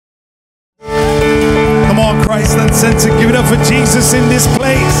Christ Uncensored. Give it up for Jesus in this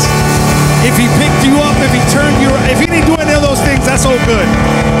place. If he picked you up, if he turned you, if he didn't do any of those things, that's all good.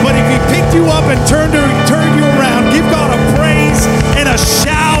 But if he picked you up and turned you around, give God a praise and a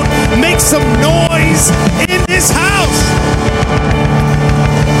shout. Make some noise in this house.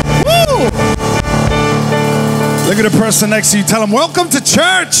 Woo! Look at the person next to you. Tell them, welcome to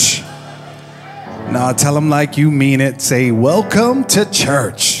church. Now tell them like you mean it. Say, welcome to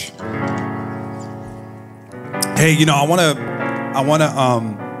church. Hey, you know, I want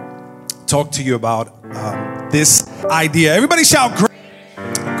to talk to you about this idea. Everybody shout great.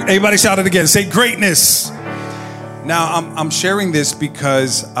 Everybody shout it again. Say greatness. Now, I'm sharing this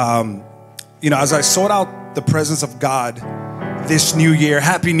because, you know, as I sought out the presence of God this new year,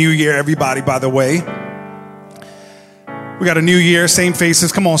 Happy New Year, everybody, by the way. We got a new year, same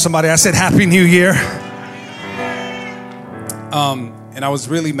faces. Come on, somebody. I said Happy New Year. And I was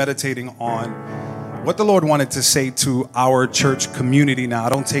really meditating on what the Lord wanted to say to our church community. Now, I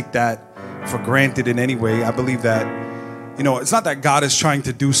don't take that for granted in any way. I believe that, you know, it's not that God is trying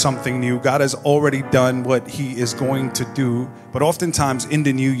to do something new. God has already done what he is going to do. But oftentimes in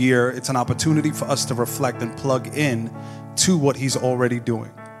the new year, it's an opportunity for us to reflect and plug in to what he's already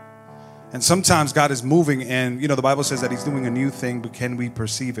doing. And sometimes God is moving and, you know, the Bible says that he's doing a new thing, but can we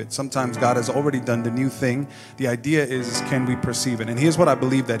perceive it? Sometimes God has already done the new thing. The idea is can we perceive it? And here's what I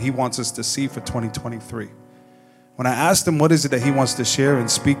believe that he wants us to see for 2023. When I asked him what is it that he wants to share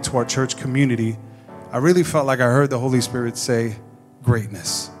and speak to our church community, I really felt like I heard the Holy Spirit say,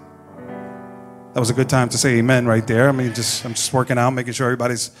 greatness. That was a good time to say amen right there. I mean, I'm just working out, making sure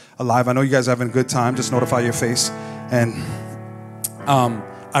everybody's alive. I know you guys are having a good time. Just notify your face. And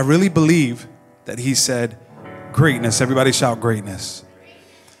I really believe that he said greatness. Everybody shout greatness.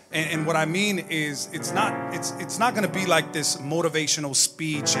 And what I mean is it's not going to be like this motivational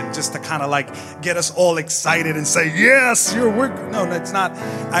speech and just to kind of like get us all excited and say, yes, no, it's not.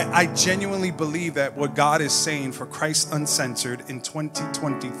 I genuinely believe that what God is saying for Christ Uncensored in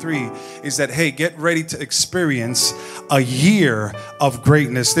 2023 is that, hey, get ready to experience a year of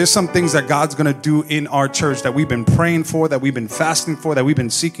greatness. There's some things that God's going to do in our church that we've been praying for, that we've been fasting for, that we've been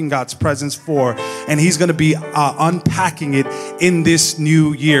seeking God's presence for, and he's going to be unpacking it in this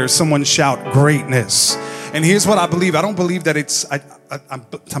new year. Someone shout greatness. And here's what I believe. I don't believe that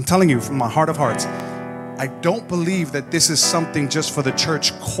I'm telling you from my heart of hearts, I don't believe that this is something just for the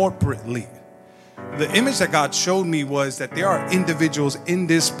church corporately. The image that God showed me was that there are individuals in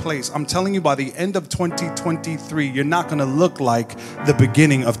this place. I'm telling you, by the end of 2023, you're not going to look like the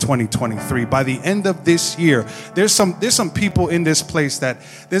beginning of 2023. By the end of this year, there's some people in this place that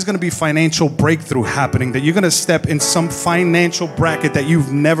there's going to be financial breakthrough happening, that you're going to step in some financial bracket that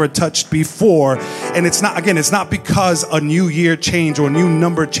you've never touched before. And it's not because a new year change or a new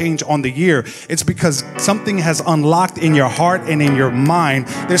number change on the year. It's because something has unlocked in your heart and in your mind.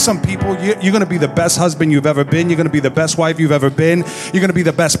 There's some people, you're going to be the best husband you've ever been. You're going to be the best wife you've ever been. You're going to be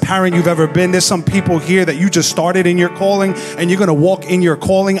the best parent you've ever been. There's some people here that you just started in your calling and you're going to walk in your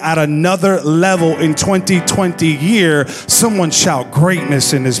calling at another level in 2020 year. Someone shout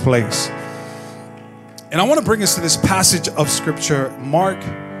greatness in this place. And I want to bring us to this passage of scripture, Mark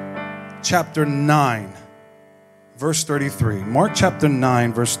chapter 9, verse 33. Mark chapter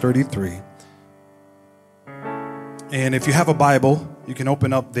 9, verse 33. And if you have a Bible, you can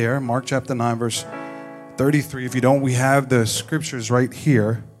open up there, Mark chapter 9, verse 33. If you don't, we have the scriptures right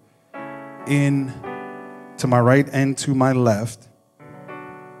here to my right and to my left.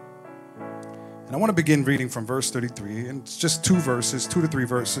 And I want to begin reading from verse 33. And it's just 2 to 3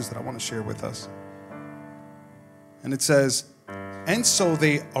 verses that I want to share with us. And it says, and so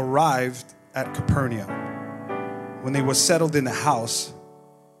they arrived at Capernaum when they were settled in the house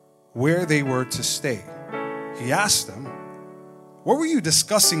where they were to stay. He asked them, what were you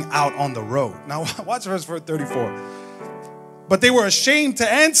discussing out on the road? Now watch verse 34. But they were ashamed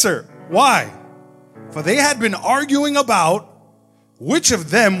to answer. Why? For they had been arguing about which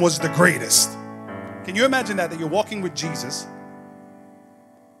of them was the greatest. Can you imagine that you're walking with Jesus?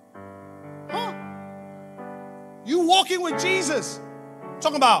 Huh? You walking with Jesus.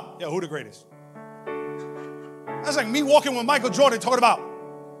 Talking about, who the greatest? That's like me walking with Michael Jordan talking about,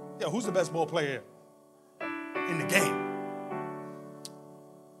 who's the best ball player in the game?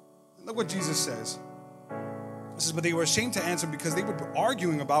 Look what Jesus says. It says, but they were ashamed to answer because they were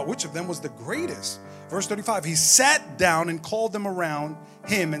arguing about which of them was the greatest. Verse 35, he sat down and called them around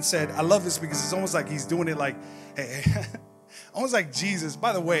him and said, I love this because it's almost like he's doing it like, hey, almost like Jesus.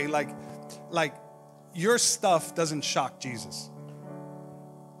 By the way, like your stuff doesn't shock Jesus.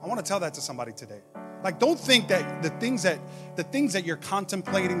 I want to tell that to somebody today. Like, don't think that the things that you're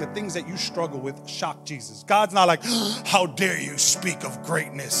contemplating, the things that you struggle with, shock Jesus. God's not like, how dare you speak of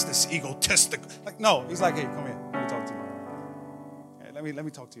greatness, this egotistic. Like, no, he's like, hey, come here. Let me talk to you. Hey, let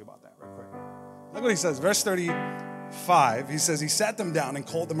me talk to you about that real quick. Look what he says, verse 35. He says, he sat them down and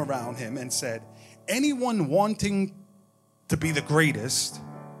called them around him and said, anyone wanting to be the greatest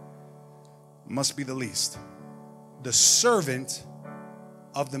must be the least, the servant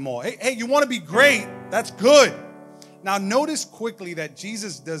of them all. Hey, you want to be great? That's good. Now notice quickly that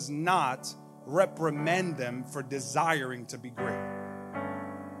Jesus does not reprimand them for desiring to be great.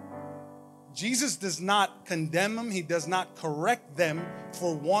 Jesus does not condemn them. He does not correct them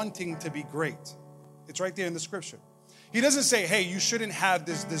for wanting to be great. It's right there in the scripture. He doesn't say, hey, you shouldn't have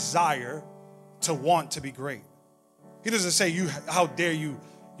this desire to want to be great. He doesn't say, how dare you,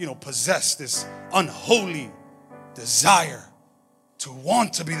 possess this unholy desire to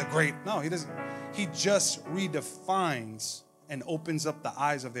want to be the great. No, he doesn't. He just redefines and opens up the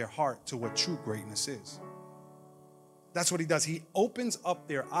eyes of their heart to what true greatness is. That's what he does. He opens up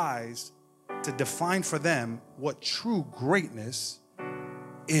their eyes to define for them what true greatness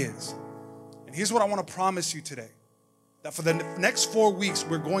is. And here's what I want to promise you today. That for the next 4 weeks,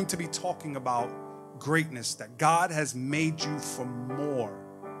 we're going to be talking about greatness, that God has made you for more.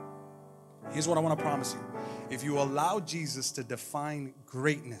 Here's what I want to promise you. If you allow Jesus to define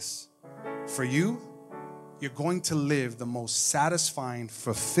greatness for you, you're going to live the most satisfying,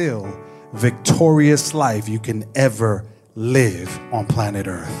 fulfilled, victorious life you can ever live on planet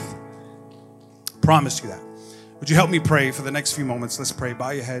Earth. Promise you that. Would you help me pray for the next few moments? Let's pray. Bow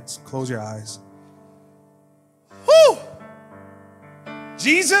your heads. Close your eyes. Whoo!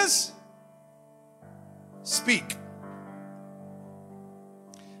 Jesus, speak.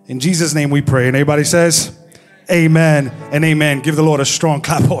 In Jesus' name we pray. And everybody says, amen and amen. Give the Lord a strong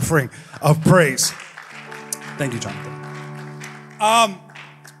clap offering of praise. Thank you, Jonathan.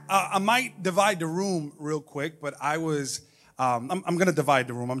 I might divide the room real quick, but I'm going to divide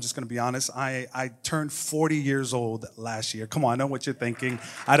the room. I'm just going to be honest. I turned 40 years old last year. Come on, I know what you're thinking.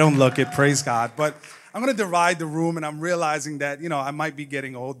 I don't look it, praise God. But I'm going to divide the room, and I'm realizing that, I might be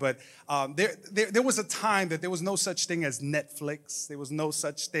getting old. But there was a time that there was no such thing as Netflix. There was no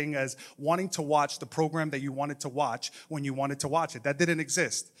such thing as wanting to watch the program that you wanted to watch when you wanted to watch it. That didn't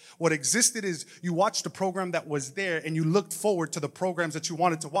exist. What existed is you watched the program that was there, and you looked forward to the programs that you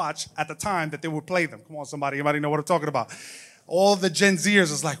wanted to watch at the time that they would play them. Come on, somebody. Anybody know what I'm talking about? All the Gen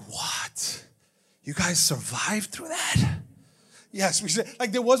Zers was like, what? You guys survived through that? Yes, we said,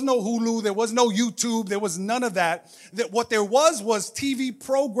 like, there was no Hulu, there was no YouTube, there was none of that. What there was TV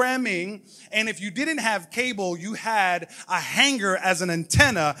programming, and if you didn't have cable, you had a hanger as an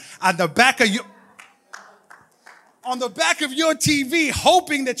antenna on the back of your TV,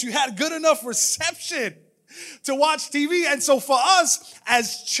 hoping that you had good enough reception to watch TV. And so for us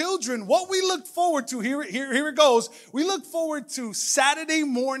as children, what we look forward to, here it goes, we look forward to Saturday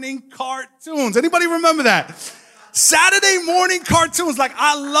morning cartoons. Anybody remember that? Saturday morning cartoons. Like,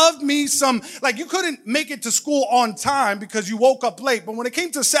 I loved me some, like, you couldn't make it to school on time because you woke up late. But when it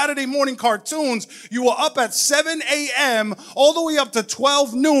came to Saturday morning cartoons, you were up at 7 a.m. all the way up to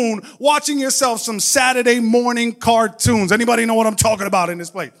 12 noon watching yourself some Saturday morning cartoons. Anybody know what I'm talking about in this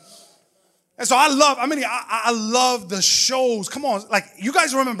place? And so I love the shows. Come on. Like, you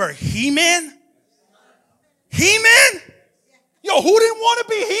guys remember He-Man? He-Man? Yo, who didn't want to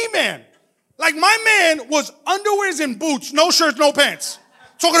be He-Man? Like, my man was underwears and boots, no shirts, no pants.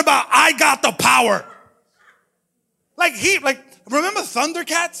 Talking about, I got the power. Remember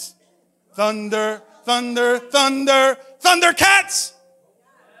Thundercats? Thunder, thunder, thunder, Thundercats.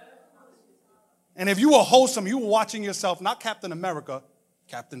 And if you were wholesome, you were watching yourself, not Captain America,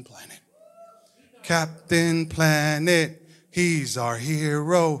 Captain Planet. Captain Planet, he's our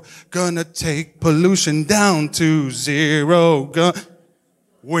hero. Gonna take pollution down to zero.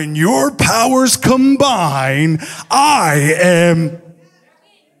 When your powers combine, I am.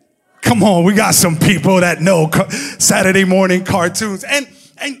 Come on, we got some people that know Saturday morning cartoons. And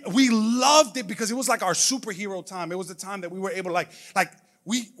we loved it because it was like our superhero time. It was the time that we were able to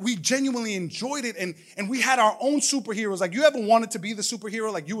we genuinely enjoyed it. And we had our own superheroes. Like, you ever wanted to be the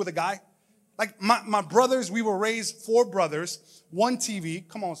superhero? Like, you were the guy? Like, my brothers, we were raised 4 brothers, 1 TV.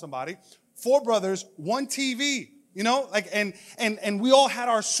 Come on, somebody. 4 brothers, 1 TV. And we all had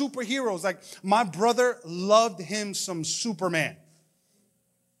our superheroes. Like, my brother loved him some Superman.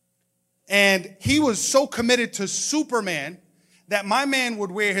 And he was so committed to Superman that my man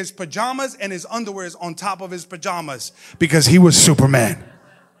would wear his pajamas and his underwears on top of his pajamas because he was Superman.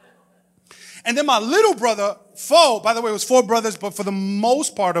 And then my little brother, Fo, by the way, it was 4 brothers, but for the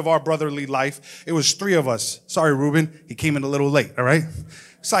most part of our brotherly life, it was 3 of us. Sorry, Ruben. He came in a little late, all right?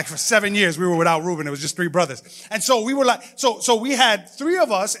 It's like for 7 years we were without Ruben. It was just 3 brothers. And so we were like, so we had 3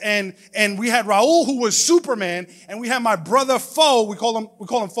 of us, and we had Raul, who was Superman, and we had my brother Fo. We call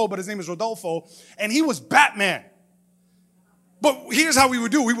him Fo, but his name is Rodolfo, and he was Batman. But here's how we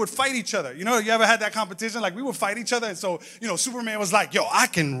would do. We would fight each other. You know, you ever had that competition? Like, we would fight each other. And so, you know, Superman was like, yo, I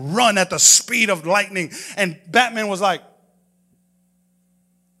can run at the speed of lightning. And Batman was like,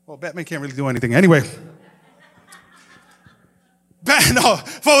 well, Batman can't really do anything. Anyway.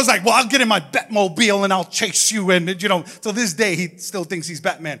 Fo was like, well, I'll get in my Batmobile and I'll chase you. And, you know, to this day, he still thinks he's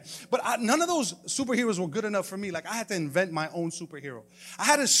Batman. But none of those superheroes were good enough for me. Like, I had to invent my own superhero. I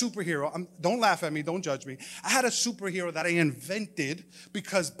had a superhero. Don't laugh at me. Don't judge me. I had a superhero that I invented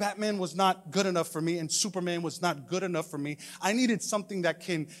because Batman was not good enough for me and Superman was not good enough for me. I needed something that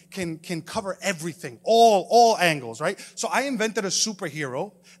can cover everything, all angles, right? So I invented a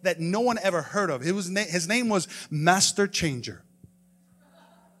superhero that no one ever heard of. His name was Master Changer.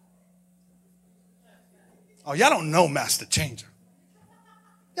 Oh, y'all don't know Master Changer.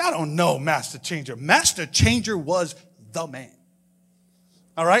 Y'all don't know Master Changer. Master Changer was the man.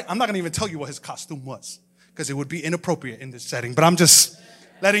 All right? I'm not going to even tell you what his costume was because it would be inappropriate in this setting, but I'm just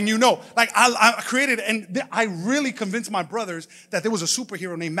letting you know. Like, I created, and I really convinced my brothers that there was a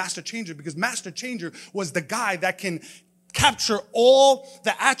superhero named Master Changer because Master Changer was the guy that can capture all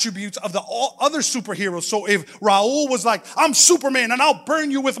the attributes of all other superheroes. So if Raul was like, I'm Superman and I'll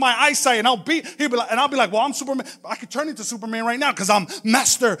burn you with my eyesight and I'll be like, well, I'm Superman. I could turn into Superman right now because I'm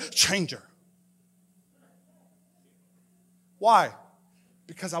Master Changer. Why?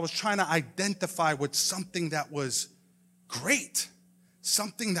 Because I was trying to identify with something that was great,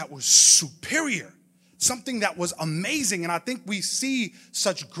 something that was superior, something that was amazing. And I think we see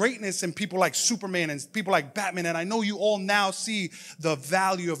such greatness in people like Superman and people like Batman. And I know you all now see the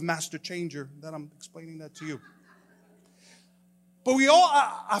value of Master Changer that I'm explaining that to you. But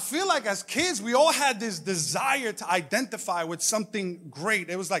I feel like as kids, we all had this desire to identify with something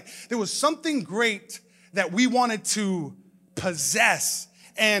great. It was like there was something great that we wanted to possess.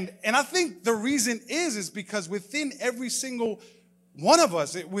 And I think the reason is because within every single one of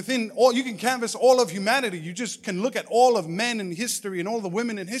us, within all, you can canvas all of humanity. You just can look at all of men in history and all the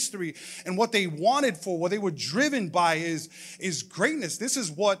women in history, and what they wanted for, what they were driven by is greatness. This is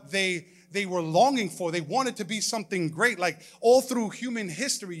what they were longing for. They wanted to be something great. Like all through human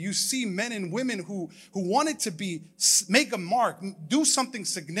history, you see men and women who wanted to make a mark, do something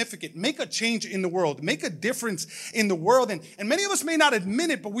significant, make a change in the world, make a difference in the world. And many of us may not admit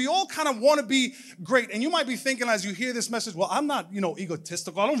it, but we all kind of want to be great. And you might be thinking as you hear this message, well, I'm not,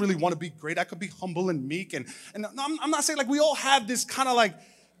 egotistical. I don't really want to be great. I could be humble and meek. And I'm not saying like we all have this kind of like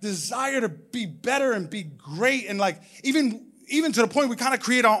desire to be better and be great. And like even to the point we kind of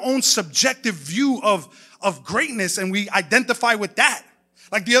create our own subjective view of greatness, and we identify with that.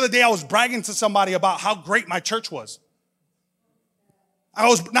 Like the other day, I was bragging to somebody about how great my church was. I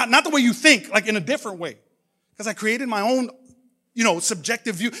was not the way you think, like in a different way, because I created my own,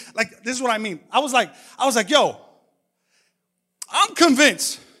 subjective view. Like this is what I mean. I was like, yo, I'm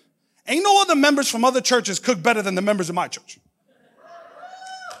convinced ain't no other members from other churches cook better than the members of my church.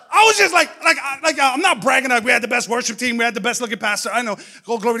 I was just like I'm not bragging like we had the best worship team, we had the best looking pastor. I know,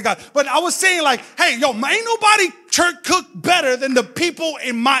 glory to God. But I was saying like, hey, yo, ain't nobody church cook better than the people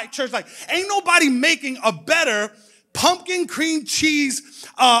in my church. Like, ain't nobody making a better pumpkin cream cheese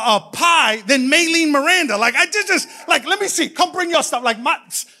pie than Maylene Miranda. Like, I just like, let me see. Come bring your stuff. Like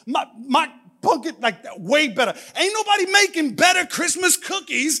my pumpkin, like way better. Ain't nobody making better Christmas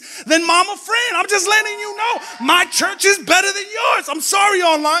cookies than Mama Fran. I'm just letting you know my church is better than yours. I'm sorry,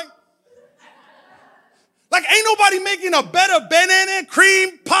 online. Like, ain't nobody making a better banana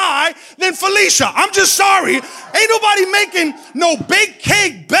cream pie than Felicia. I'm just sorry. Ain't nobody making no baked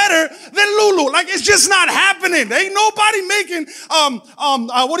cake better than Lulu. Like, it's just not happening. Ain't nobody making,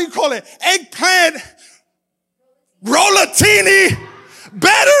 what do you call it? Eggplant rollatini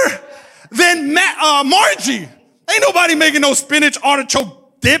better than Margie. Ain't nobody making no spinach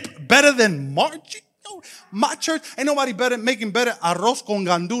artichoke dip better than Margie. No, my church, ain't nobody making better arroz con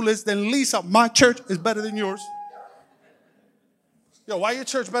gandules than Lisa. My church is better than yours. Yo, why your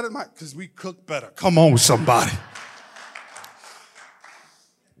church better than mine? Because we cook better. Come on, somebody.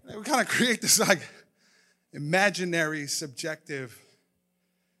 We kind of create this like imaginary, subjective,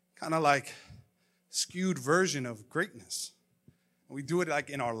 kind of like skewed version of greatness. We do it like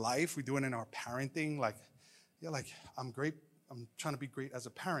in our life. We do it in our parenting. Like, yeah, like I'm great. I'm trying to be great as a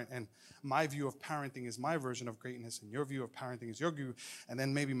parent, and my view of parenting is my version of greatness, and your view of parenting is your view, and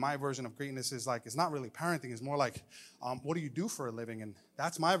then maybe my version of greatness is like, it's not really parenting, it's more like, what do you do for a living? And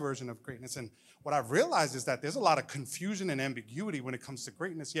that's my version of greatness. And what I've realized is that there's a lot of confusion and ambiguity when it comes to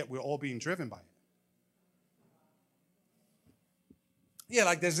greatness, yet we're all being driven by it. Yeah,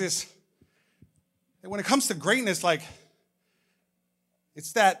 like there's this, when it comes to greatness, like,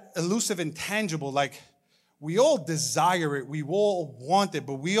 it's that elusive intangible, like, we all desire it, we all want it,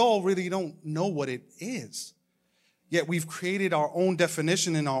 but we all really don't know what it is. Yet we've created our own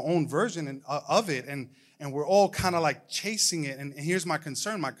definition and our own version of it, and we're all kind of like chasing it. And here's my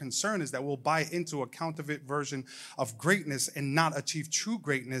concern. My concern is that we'll buy into a counterfeit version of greatness and not achieve true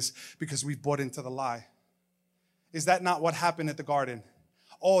greatness because we've bought into the lie. Is that not what happened at the garden?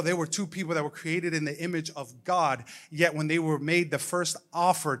 Oh, there were two people that were created in the image of God, yet when they were made the first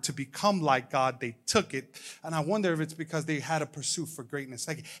offer to become like God, they took it. And I wonder if it's because they had a pursuit for greatness.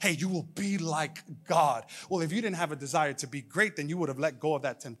 Like, hey, you will be like God. Well, if you didn't have a desire to be great, then you would have let go of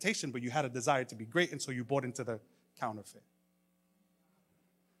that temptation, but you had a desire to be great, and so you bought into the counterfeit.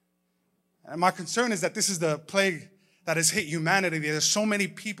 And my concern is that this is the plague that has hit humanity. There's so many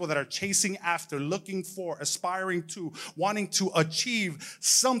people that are chasing after, looking for, aspiring to, wanting to achieve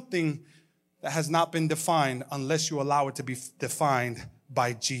something that has not been defined unless you allow it to be defined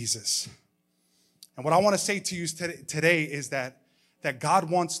by Jesus. And what I want to say to you today is that God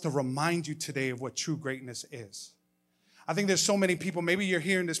wants to remind you today of what true greatness is. I think there's so many people, maybe you're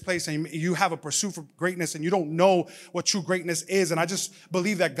here in this place and you have a pursuit for greatness and you don't know what true greatness is. And I just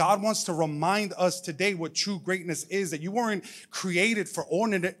believe that God wants to remind us today what true greatness is, that you weren't created for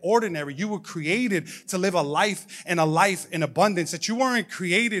ordinary. You were created to live a life in abundance, that you weren't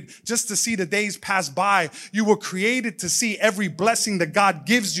created just to see the days pass by. You were created to see every blessing that God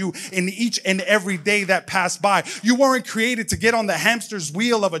gives you in each and every day that passed by. You weren't created to get on the hamster's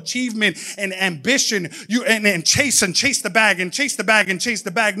wheel of achievement and ambition and chase the bag and chase the bag and chase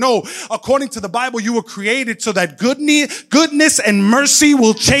the bag. No, according to the Bible, you were created so that goodness and mercy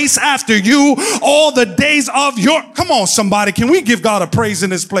will chase after you all the days of your... Come on, somebody. Can we give God a praise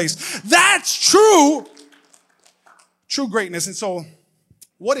in this place? That's true greatness. And so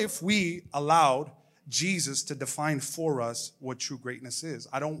what if we allowed Jesus to define for us what true greatness is?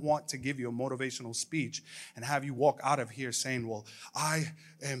 I don't want to give you a motivational speech and have you walk out of here saying, well, I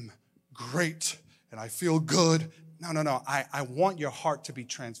am great and I feel good. No. I want your heart to be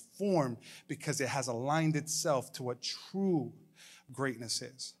transformed because it has aligned itself to what true greatness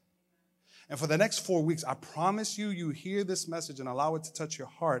is. And for the next 4 weeks, I promise you hear this message and allow it to touch your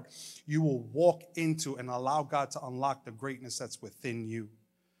heart, you will walk into and allow God to unlock the greatness that's within you.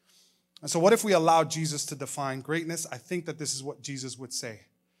 And so what if we allow Jesus to define greatness? I think that this is what Jesus would say.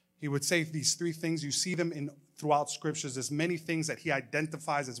 He would say these three things. You see them throughout scriptures. There's many things that he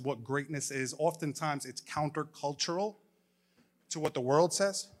identifies as what greatness is. Oftentimes it's countercultural to what the world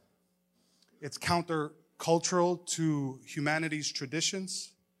says. It's countercultural to humanity's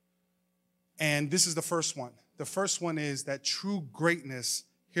traditions. And this is the first one. The first one is that true greatness,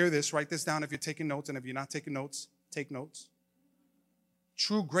 hear this, write this down if you're taking notes, and if you're not taking notes, take notes.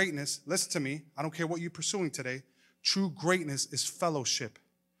 True greatness, listen to me, I don't care what you're pursuing today, true greatness is fellowship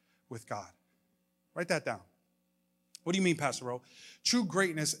with God. Write that down. What do you mean, Pastor Ro? True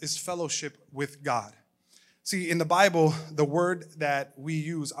greatness is fellowship with God. See, in the Bible, the word that we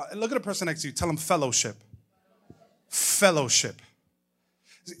use, look at the person next to you, tell them fellowship. Fellowship.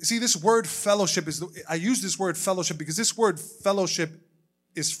 See, this word fellowship I use this word fellowship because this word fellowship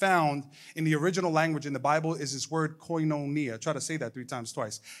is found in the original language in the Bible is this word koinonia. Try to say that 3 times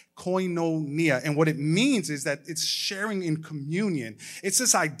twice. Koinonia. And what it means is that it's sharing in communion. It's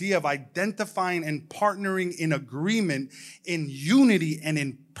this idea of identifying and partnering in agreement, in unity and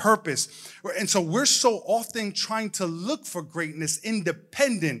in purpose. And so we're so often trying to look for greatness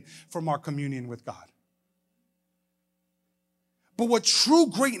independent from our communion with God. But what true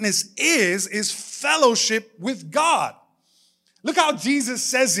greatness is fellowship with God. Look how Jesus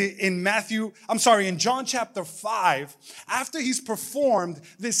says it in John chapter 5. After he's performed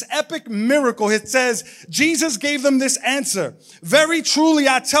this epic miracle, it says, Jesus gave them this answer. Very truly,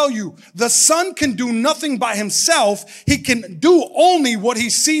 I tell you, the Son can do nothing by himself. He can do only what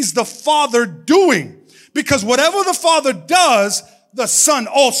he sees the Father doing. Because whatever the Father does, the Son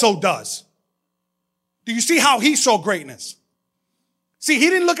also does. Do you see how he saw greatness? See,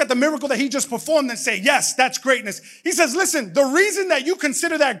 he didn't look at the miracle that he just performed and say, yes, that's greatness. He says, listen, the reason that you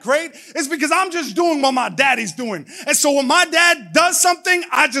consider that great is because I'm just doing what my daddy's doing. And so when my dad does something,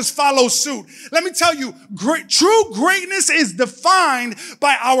 I just follow suit. Let me tell you, true greatness is defined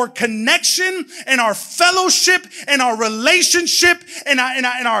by our connection and our fellowship and our relationship and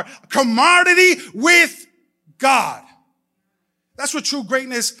our camaraderie with God. That's what true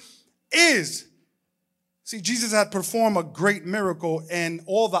greatness is. See, Jesus had performed a great miracle and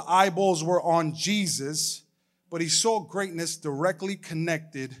all the eyeballs were on Jesus, but he saw greatness directly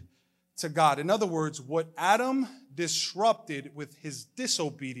connected to God. In other words, what Adam disrupted with his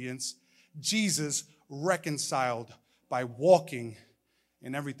disobedience, Jesus reconciled by walking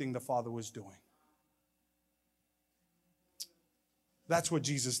in everything the Father was doing. That's what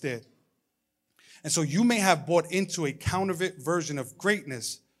Jesus did. And so you may have bought into a counterfeit version of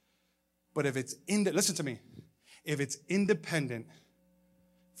greatness, but if it's listen to me, if it's independent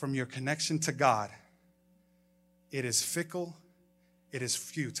from your connection to God, it is fickle, it is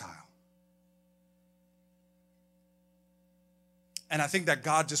futile. And I think that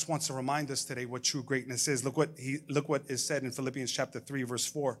God just wants to remind us today what true greatness is. Look what is said in Philippians chapter 3, verse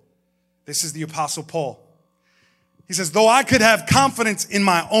 4. This is the Apostle Paul. He says, though I could have confidence in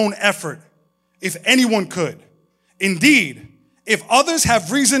my own effort, if anyone could, indeed, if others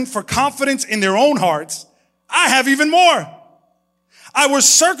have reason for confidence in their own hearts, I have even more. I was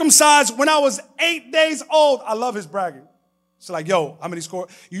circumcised when I was 8 days old. I love his bragging. It's like, yo, how many score?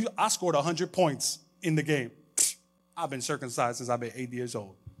 I scored 100 points in the game. I've been circumcised since I've been 8 years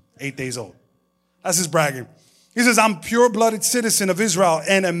old. 8 days old. That's his bragging. He says, I'm pure-blooded citizen of Israel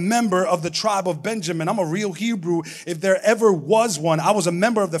and a member of the tribe of Benjamin. I'm a real Hebrew if there ever was one. I was a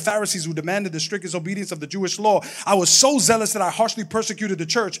member of the Pharisees who demanded the strictest obedience of the Jewish law. I was so zealous that I harshly persecuted the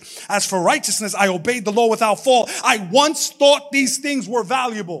church. As for righteousness, I obeyed the law without fault. I once thought these things were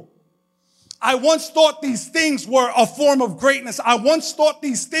valuable. I once thought these things were a form of greatness. I once thought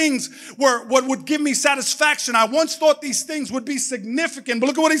these things were what would give me satisfaction. I once thought these things would be significant. But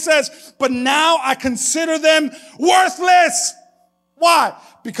look at what he says. But now I consider them worthless. Why?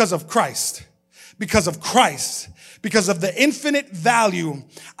 Because of Christ. Because of Christ. Because of the infinite value,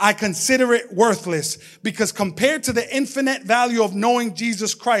 I consider it worthless. Because compared to the infinite value of knowing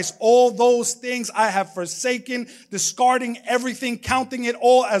Jesus Christ, all those things I have forsaken, discarding everything, counting it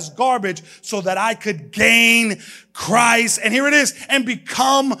all as garbage so that I could gain Christ. And here it is, and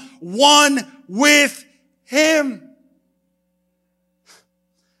become one with him.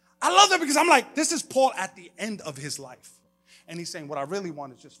 I love that because I'm like, this is Paul at the end of his life. And he's saying, what I really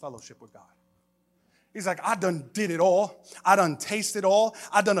want is just fellowship with God. He's like, I done did it all. I done tasted all.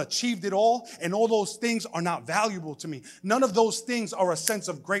 I done achieved it all. And all those things are not valuable to me. None of those things are a sense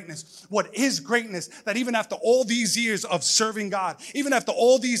of greatness. What is greatness? That even after all these years of serving God, even after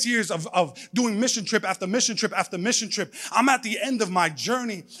all these years of doing mission trip after mission trip after mission trip, I'm at the end of my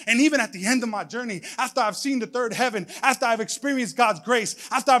journey. And even at the end of my journey, after I've seen the third heaven, after I've experienced God's grace,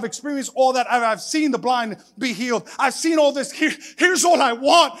 after I've experienced all that, I've seen the blind be healed. I've seen all this. Here's all I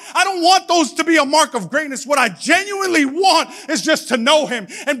want. I don't want those to be a mark of greatness. What I genuinely want is just to know him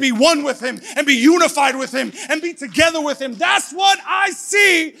and be one with him and be unified with him and be together with him. That's what I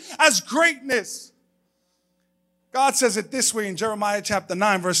see as greatness. God says it this way in Jeremiah chapter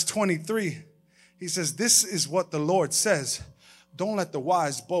 9, verse 23. He says, this is what the Lord says. Don't let the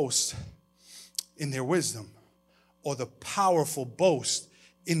wise boast in their wisdom, or the powerful boast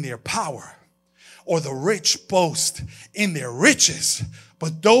in their power, or the rich boast in their riches.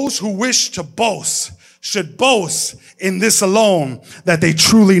 But those who wish to boast should boast in this alone, that they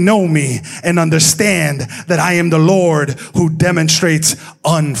truly know me and understand that I am the Lord who demonstrates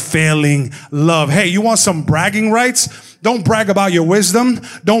unfailing love. Hey, you want some bragging rights? Don't brag about your wisdom.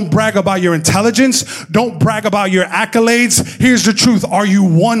 Don't brag about your intelligence. Don't brag about your accolades. Here's the truth. Are you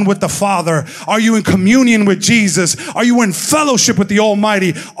one with the Father? Are you in communion with Jesus? Are you in fellowship with the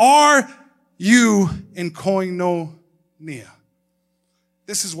Almighty? Are you in koinonia?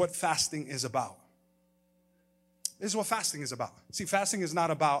 This is what fasting is about. This is what fasting is about. See, fasting is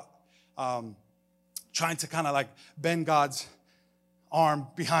not about trying to kind of like bend God's arm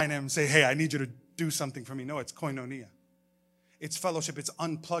behind him and say, hey, I need you to do something for me. No, it's koinonia. It's fellowship. It's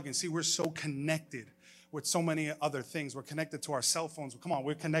unplugging. See, we're so connected with so many other things. We're connected to our cell phones. Come on,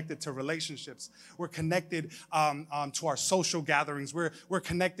 we're connected to relationships. We're connected to our social gatherings. We're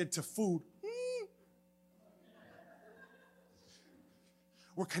connected to food.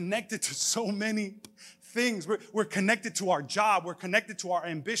 We're connected to so many things. We're connected to our job. We're connected to our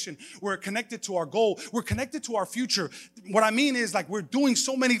ambition. We're connected to our goal. We're connected to our future. What I mean is, like, we're doing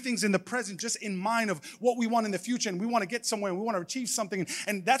so many things in the present just in mind of what we want in the future, and we want to get somewhere and we want to achieve something,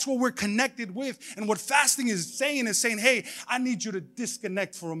 and that's what we're connected with. And what fasting is saying, hey, I need you to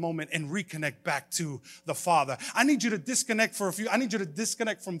disconnect for a moment and reconnect back to the Father. I need you to disconnect I need you to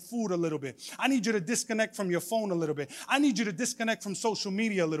disconnect from food a little bit. I need you to disconnect from your phone a little bit. I need you to disconnect from social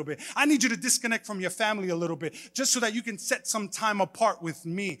media a little bit. I need you to disconnect from your family a little bit, just so that you can set some time apart with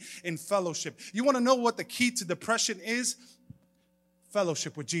me in fellowship. You want to know what the key to depression is?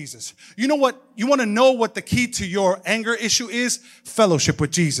 Fellowship with Jesus. You know what? You want to know what the key to your anger issue is? Fellowship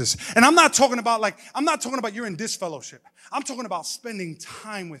with Jesus. And I'm not talking about you're in disfellowship. I'm talking about spending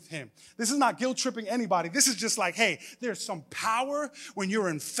time with him. This is not guilt tripping anybody. This is just like, hey, there's some power when you're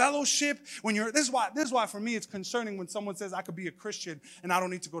in fellowship. This is why for me it's concerning when someone says I could be a Christian and I don't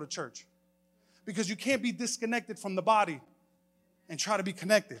need to go to church. Because you can't be disconnected from the body and try to be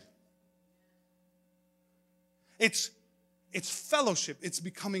connected. It's fellowship. It's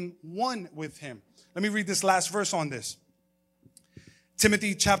becoming one with him. Let me read this last verse on this.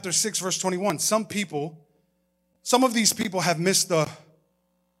 Timothy chapter 6, verse 21. Some of these people have missed the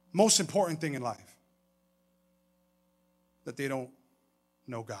most important thing in life. That they don't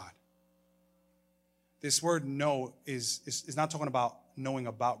know God. This word know is not talking about knowing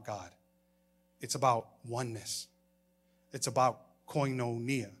about God. It's about oneness. It's about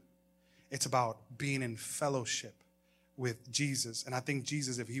koinonia. It's about being in fellowship with Jesus. And I think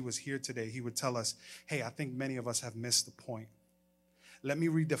Jesus, if he was here today, he would tell us, hey, I think many of us have missed the point. Let me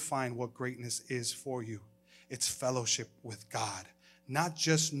redefine what greatness is for you. It's fellowship with God. Not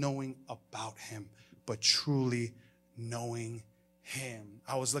just knowing about him, but truly knowing him.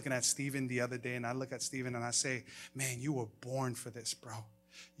 I was looking at Stephen the other day, and I look at Stephen and I say, man, you were born for this, bro.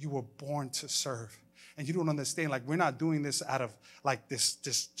 You were born to serve. And you don't understand, like, we're not doing this out of like this,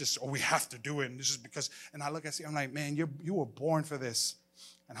 just, oh, we have to do it. And this is because, and I look at Steve, I'm like, man, you were born for this.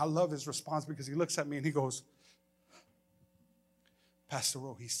 And I love his response because he looks at me and he goes, Pastor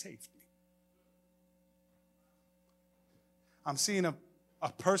Rowe, he saved me. I'm seeing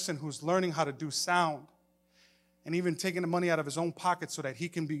a person who's learning how to do sound and even taking the money out of his own pocket so that he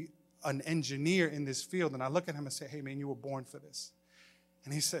can be an engineer in this field. And I look at him and say, hey, man, you were born for this.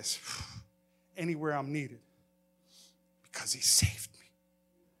 And he says, anywhere I'm needed, because he saved me.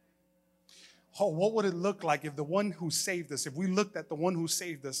 Oh, what would it look like if the one who saved us, if we looked at the one who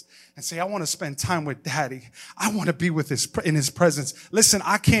saved us and say, I want to spend time with Daddy. I want to be in his presence. Listen,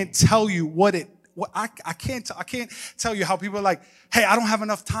 I can't tell you I can't tell you how people are like, hey, I don't have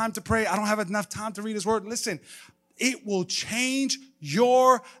enough time to pray. I don't have enough time to read his word. Listen, it will change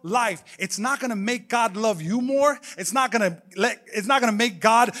your life. It's not going to make God love you more. It's not going to make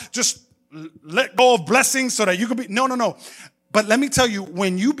God just let go of blessings so that you can be. No. But let me tell you,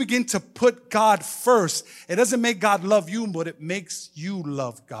 when you begin to put God first, it doesn't make God love you, but it makes you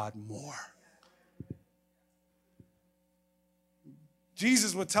love God more.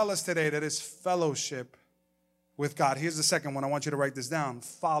 Jesus would tell us today that it's fellowship with God. Here's the second one. I want you to write this down.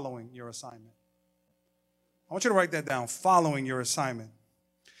 Following your assignment. I want you to write that down. Following your assignment.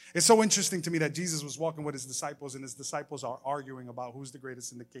 It's so interesting to me that Jesus was walking with his disciples, and his disciples are arguing about who's the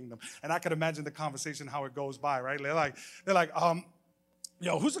greatest in the kingdom. And I could imagine the conversation, how it goes by, right? They're like,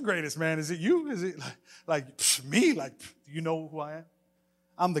 yo, who's the greatest, man? Is it you? Is it like me? Like, do you know who I am?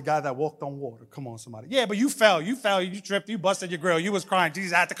 I'm the guy that walked on water. Come on, somebody. Yeah, but you fell, you tripped, you busted your grill, you was crying.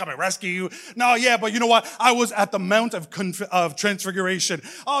 Jesus had to come and rescue you. No, yeah, but you know what? I was at the Mount of Transfiguration.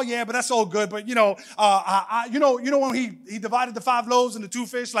 Oh, yeah, but that's all good. But you know when he divided the 5 loaves and the 2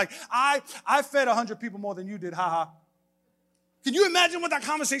 fish, like I fed 100 people more than you did. Ha. Can you imagine what that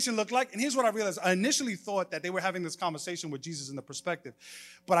conversation looked like? And here's what I realized. I initially thought that they were having this conversation with Jesus in the perspective,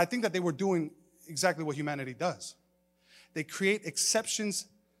 but I think that they were doing exactly what humanity does. They create exceptions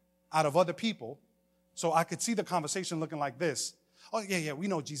out of other people. So I could see the conversation looking like this. Oh, yeah, we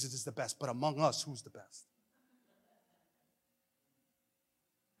know Jesus is the best, but among us, who's the best?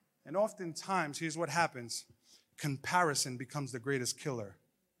 And oftentimes, here's what happens. Comparison becomes the greatest killer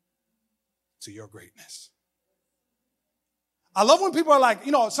to your greatness. I love when people are like,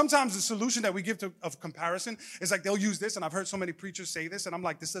 sometimes the solution that we give of comparison is like they'll use this, and I've heard so many preachers say this, and I'm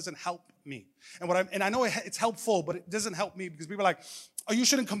like, this doesn't help me. And I know it's helpful, but it doesn't help me because people are like, oh, you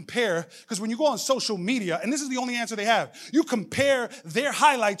shouldn't compare, because when you go on social media, and this is the only answer they have, you compare their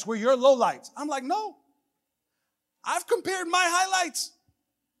highlights with your lowlights. I'm like, no. I've compared my highlights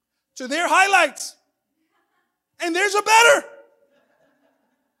to their highlights, and theirs are better.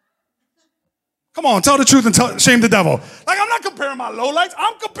 Come on, tell the truth and shame the devil. Like, I'm not comparing my lowlights.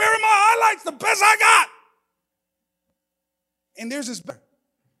 I'm comparing my highlights, the best I got. And there's this,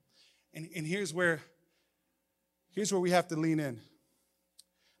 and here's where we have to lean in.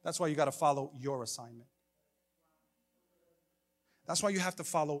 That's why you got to follow your assignment. That's why you have to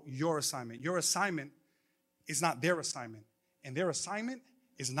follow your assignment. Your assignment is not their assignment, and their assignment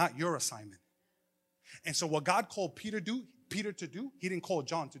is not your assignment. And so what God called Peter to do, he didn't call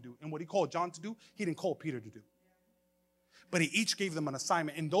John to do. And what he called John to do, he didn't call Peter to do. But he each gave them an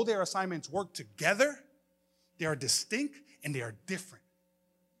assignment. And though their assignments work together, they are distinct and they are different.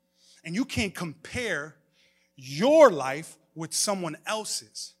 And you can't compare your life with someone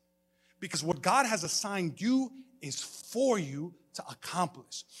else's. Because what God has assigned you is for you to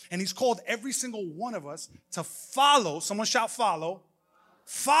accomplish. And he's called every single one of us to follow, someone shout follow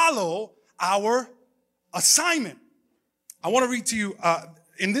our assignment. I want to read to you,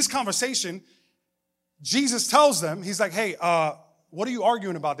 in this conversation, Jesus tells them, he's like, hey, what are you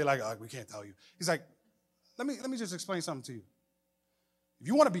arguing about? They're like, we can't tell you. He's like, let me just explain something to you. If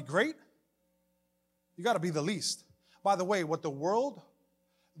you want to be great, you got to be the least. By the way, what the world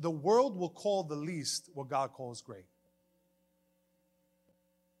will call the least what God calls great.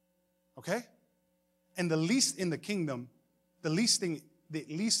 Okay? And the least in the kingdom, the least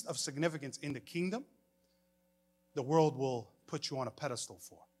of significance in the kingdom, the world will put you on a pedestal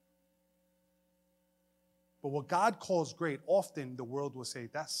for. But what God calls great, often the world will say,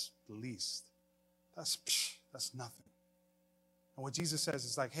 that's the least. That's nothing. And what Jesus says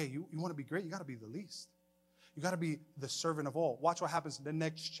is like, hey, you want to be great? You got to be the least. You got to be the servant of all. Watch what happens in the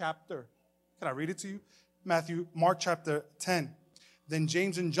next chapter. Can I read it to you? Mark chapter 10. Then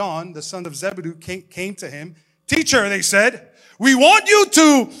James and John, the sons of Zebedee, came to him. Teacher, they said, we want you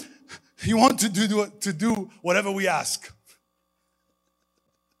to do whatever we ask.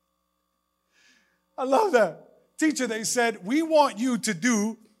 I love that. Teacher, they said, we want you to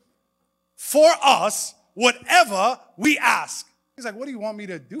do for us whatever we ask. He's like, what do you want me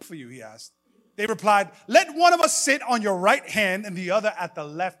to do for you? He asked. They replied, let one of us sit on your right hand and the other at the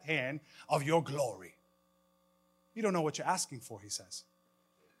left hand of your glory. You don't know what you're asking for, he says.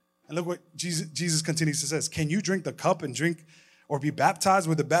 And look what Jesus continues to say. Can you drink the cup and drink or be baptized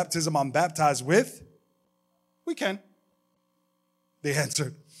with the baptism I'm baptized with? We can. They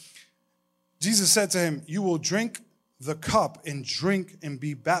answered. Jesus said to him, you will drink the cup and drink and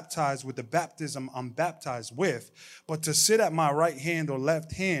be baptized with the baptism I'm baptized with. But to sit at my right hand or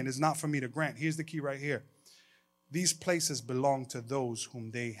left hand is not for me to grant. Here's the key right here. These places belong to those whom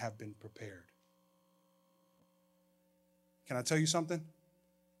they have been prepared. Can I tell you something?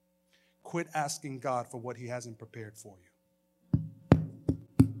 Quit asking God for what he hasn't prepared for you.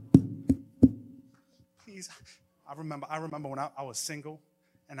 Please. I remember when I was single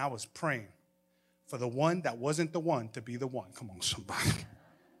and I was praying for the one that wasn't the one to be the one. Come on, somebody.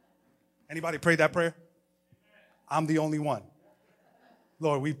 Anybody prayed that prayer? I'm the only one.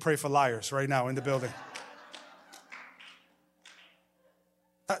 Lord, we pray for liars right now in the building.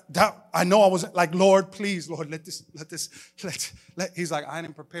 I know I was like, Lord, please, Lord, he's like, I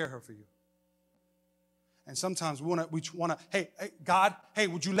didn't prepare her for you. And sometimes we want to, hey, God, hey,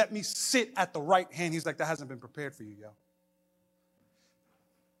 would you let me sit at the right hand? He's like, that hasn't been prepared for you, yo.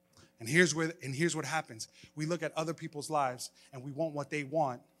 And here's what happens. We look at other people's lives and we want what they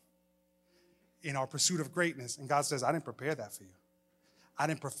want in our pursuit of greatness. And God says, I didn't prepare that for you. I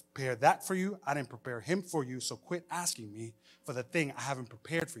didn't prepare that for you. I didn't prepare him for you. So quit asking me for the thing I haven't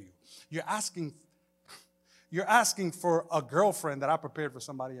prepared for you. You're asking for a girlfriend that I prepared for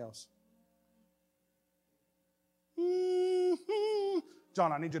somebody else. Mm-hmm.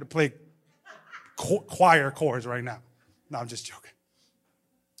 John, I need you to play choir chords right now. No, I'm just joking.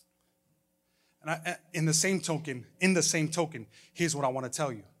 And in the same token, here's what I want to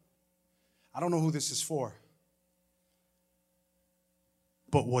tell you. I don't know who this is for.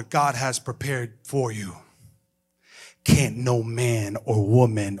 But what God has prepared for you, can't no man or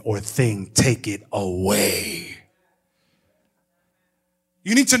woman or thing take it away.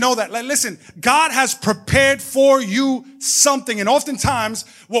 You need to know that. Listen, God has prepared for you something. And oftentimes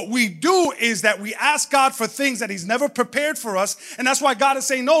what we do is that we ask God for things that he's never prepared for us. And that's why God is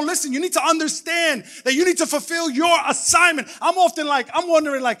saying, no, listen, you need to understand that you need to fulfill your assignment. I'm wondering,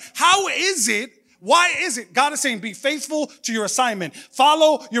 how is it? Why is it? God is saying, be faithful to your assignment.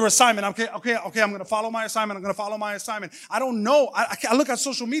 Follow your assignment. Okay, I'm going to follow my assignment. I don't know. I look at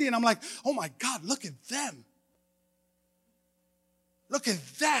social media and I'm like, oh my God, look at them. Look at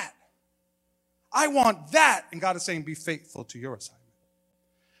that. I want that. And God is saying, be faithful to your assignment.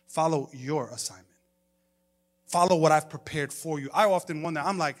 Follow your assignment. Follow what I've prepared for you. I often wonder,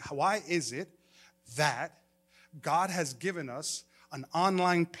 I'm like, why is it that God has given us an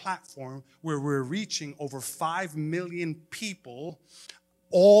online platform where we're reaching over 5 million people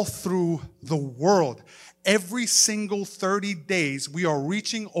all through the world. Every single 30 days, we are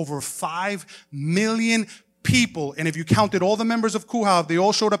reaching over 5 million people. And if you counted all the members of Kuhau, if they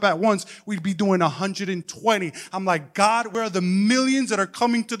all showed up at once, we'd be doing 120. I'm like, God, where are the millions that are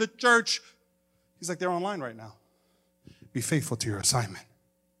coming to the church? He's like, they're online right now. Be faithful to your assignment.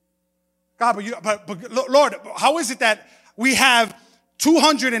 God, but Lord, how is it that we have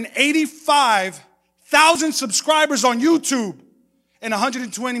 285,000 subscribers on YouTube and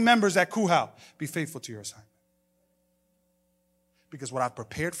 120 members at Kuhau? Be faithful to your assignment. Because what I've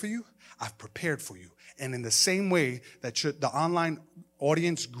prepared for you, I've prepared for you. And in the same way that the online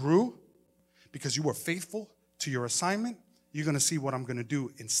audience grew, because you were faithful to your assignment, you're going to see what I'm going to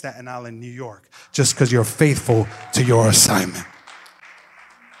do in Staten Island, New York, just because you're faithful to your assignment.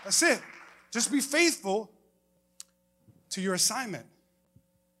 That's it. Just be faithful to your assignment.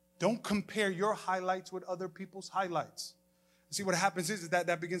 Don't compare your highlights with other people's highlights. See, what happens is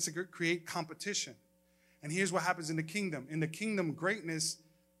that begins to create competition. And here's what happens in the kingdom. In the kingdom, greatness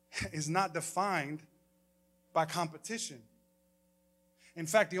is not defined by competition. In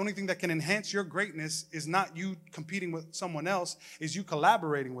fact, the only thing that can enhance your greatness is not you competing with someone else, is you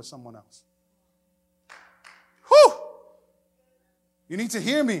collaborating with someone else. Whew! You need to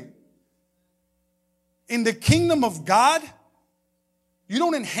hear me. In the kingdom of God, you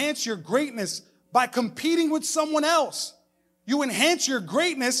don't enhance your greatness by competing with someone else. You enhance your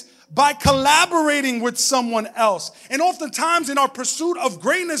greatness by collaborating with someone else. And oftentimes in our pursuit of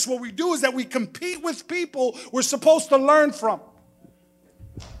greatness, what we do is that we compete with people we're supposed to learn from.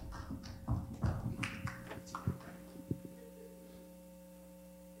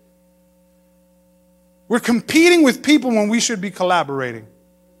 We're competing with people when we should be collaborating.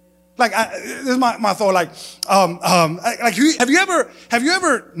 Like, this is my thought. Like, have you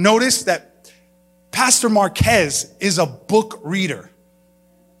ever noticed that Pastor Marquez is a book reader?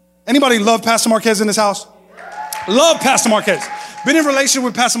 Anybody love Pastor Marquez in this house? Love Pastor Marquez. Been in relation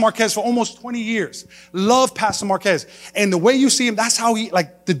with Pastor Marquez for almost 20 years. Love Pastor Marquez. And the way you see him, that's how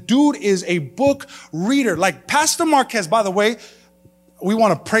the dude is a book reader. Like Pastor Marquez, by the way, we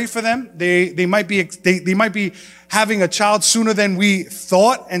want to pray for them. They might be having a child sooner than we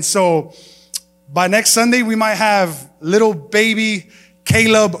thought. And so by next Sunday, we might have little baby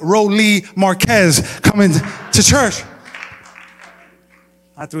Caleb Rowley Marquez coming to church.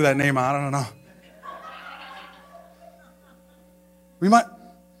 I threw that name out. I don't know.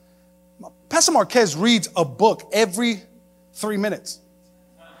 Pastor Marquez reads a book every 3 minutes.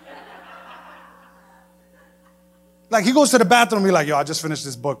 Like he goes to the bathroom and be like, yo, I just finished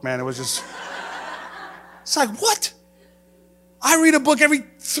this book, man. It was just, it's like, what? I read a book every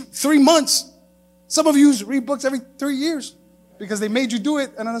 3 months. Some of you read books every 3 years because they made you do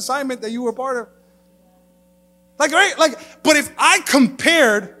it in an assignment that you were a part of. Like, right? But if I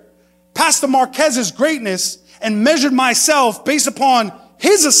compared Pastor Marquez's greatness and measured myself based upon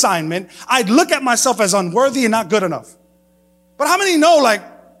his assignment, I'd look at myself as unworthy and not good enough. But how many know,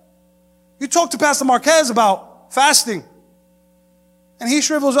 you talk to Pastor Marquez about fasting, and he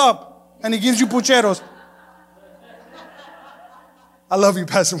shrivels up, and he gives you pucheros. I love you,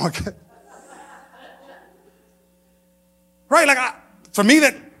 Pastor Marquez. Right? For me,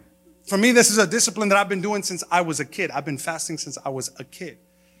 this is a discipline that I've been doing since I was a kid. I've been fasting since I was a kid.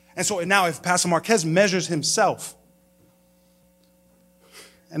 And so now if Pastor Marquez measures himself,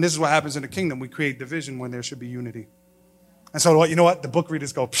 and this is what happens in the kingdom, we create division when there should be unity. And so you know what? The book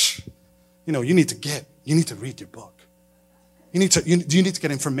readers go, you need to read your book. You need to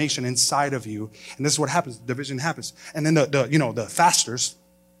get information inside of you. And this is what happens. Division happens. And then the fasters,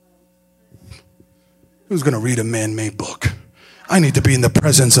 who's going to read a man-made book? I need to be in the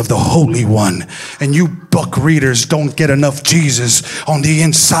presence of the Holy One. And you book readers don't get enough Jesus on the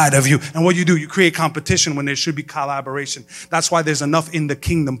inside of you. And what you create competition when there should be collaboration. That's why there's enough in the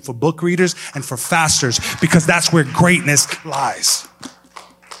kingdom for book readers and for fasters, because that's where greatness lies.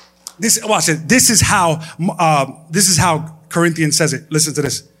 Watch it. This is how Corinthians says it. Listen to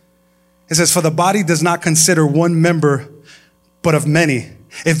this. It says, for the body does not consider one member, but of many.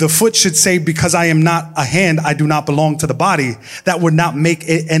 If the foot should say, because I am not a hand, I do not belong to the body, that would not make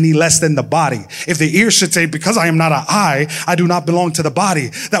it any less than the body. If the ear should say, because I am not an eye, I do not belong to the body,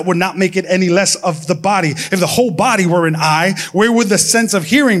 that would not make it any less of the body. If the whole body were an eye, where would the sense of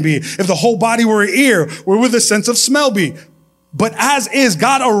hearing be? If the whole body were an ear, where would the sense of smell be? But as is,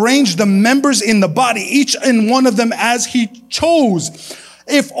 God arranged the members in the body, each and one of them as he chose.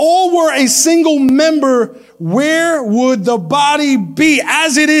 If all were a single member, where would the body be?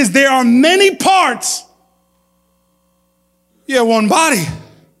 As it is, there are many parts, Yeah, one body.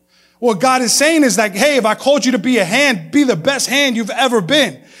 What God is saying is like, hey, if I called you to be a hand, be the best hand you've ever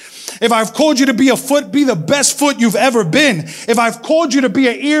been. If I've called you to be a foot, be the best foot you've ever been. If I've called you to be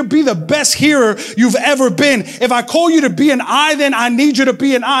an ear, be the best hearer you've ever been. If I call you to be an eye, then I need you to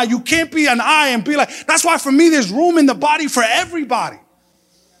be an eye. You can't be an eye and be like, that's why for me, there's room in the body for everybody.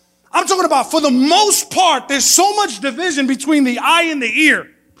 I'm talking about, for the most part, there's so much division between the eye and the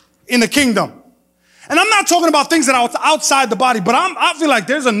ear in the kingdom. And I'm not talking about things that are outside the body, but I feel like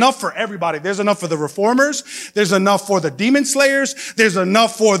there's enough for everybody. There's enough for the reformers. There's enough for the demon slayers. There's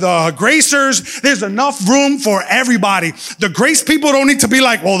enough for the gracers. There's enough room for everybody. The grace people don't need to be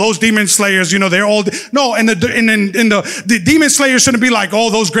like, well, those demon slayers, they're all, no, and the demon slayers shouldn't be like, oh,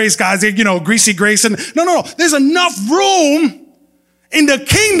 those grace guys, greasy grace. And no. There's enough room in the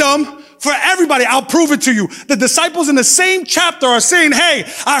kingdom for everybody. I'll prove it to you. The disciples in the same chapter are saying, hey,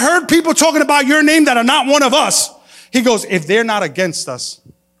 I heard people talking about your name that are not one of us. He goes, if they're not against us.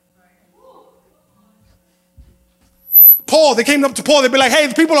 Paul, they came up to Paul. They'd be like,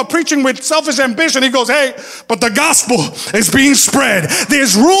 hey, people are preaching with selfish ambition. He goes, hey, but the gospel is being spread.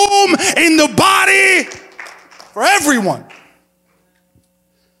 There's room in the body for everyone.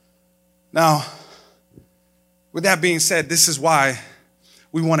 Now, with that being said, this is why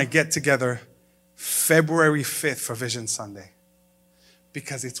we want to get together February 5th for Vision Sunday.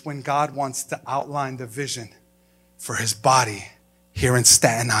 Because it's when God wants to outline the vision for his body here in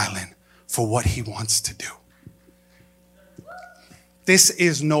Staten Island for what he wants to do. This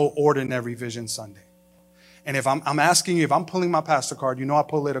is no ordinary Vision Sunday. And if I'm asking you, if I'm pulling my pastor card, I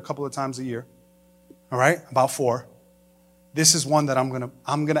pull it a couple of times a year. All right? About 4. This is one that I'm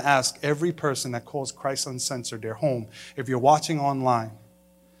gonna ask every person that calls Christ Uncensored their home. If you're watching online,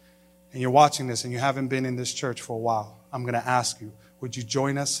 and you're watching this and you haven't been in this church for a while, I'm going to ask you, would you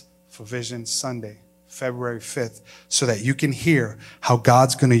join us for Vision Sunday, February 5th, so that you can hear how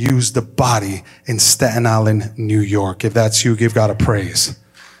God's going to use the body in Staten Island, New York? If that's you, give God a praise.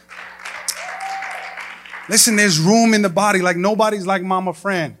 Listen, there's room in the body. Like nobody's like Mama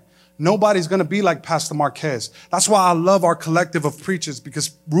Fran. Nobody's going to be like Pastor Marquez. That's why I love our collective of preachers,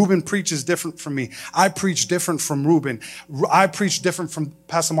 because Ruben preaches different from me. I preach different from Ruben. I preach different from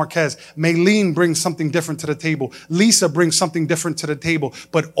Pastor Marquez. Maylene brings something different to the table. Lisa brings something different to the table.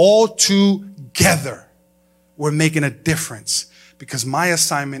 But all together, we're making a difference, because my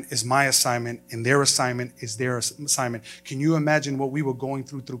assignment is my assignment and their assignment is their assignment. Can you imagine what we were going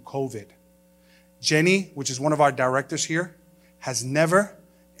through COVID? Jenny, which is one of our directors here,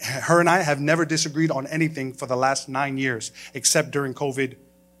 her and I have never disagreed on anything for the last 9 years, except during COVID.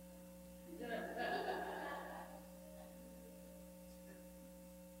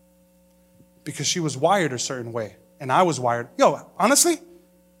 Because she was wired a certain way, and I was wired. Honestly,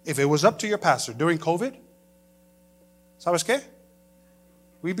 if it was up to your pastor during COVID, ¿sabes qué?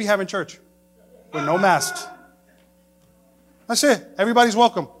 We'd be having church with no masks. That's it. Everybody's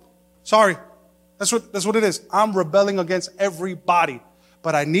welcome. Sorry. That's what it is. I'm rebelling against everybody.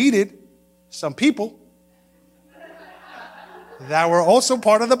 But I needed some people that were also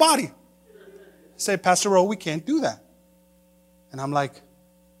part of the body. Say, Pastor Rowe, we can't do that. And I'm like,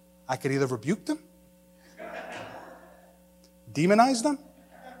 I could either rebuke them, demonize them,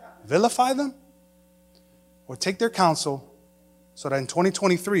 vilify them, or take their counsel so that in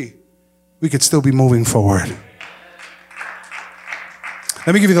 2023, we could still be moving forward.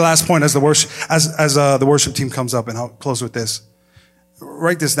 Let me give you the last point as the worship team comes up, and I'll close with this.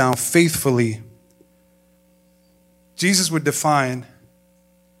 Write this down. Faithfully. Jesus would define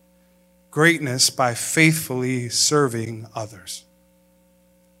greatness by faithfully serving others.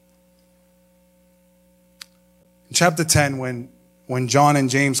 In chapter 10, when John and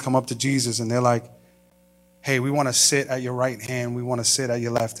James come up to Jesus and they're like, hey, we want to sit at your right hand. We want to sit at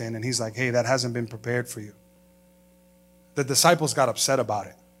your left hand. And he's like, hey, that hasn't been prepared for you. The disciples got upset about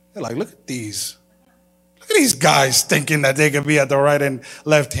it. They're like, look at these guys thinking that they can be at the right and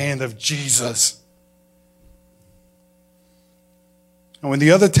left hand of Jesus. And when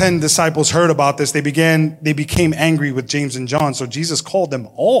the other 10 disciples heard about this, they became angry with James and John. So Jesus called them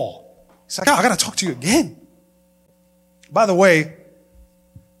all. He's like, I got to talk to you again. By the way,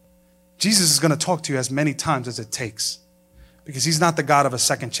 Jesus is going to talk to you as many times as it takes, because he's not the God of a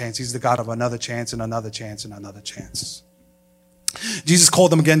second chance. He's the God of another chance and another chance and another chance. Jesus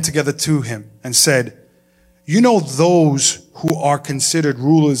called them again together to him and said, you know, those who are considered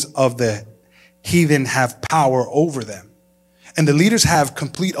rulers of the heathen have power over them, and the leaders have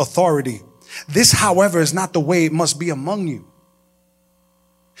complete authority. This, however, is not the way it must be among you.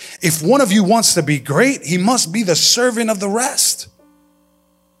 If one of you wants to be great, he must be the servant of the rest.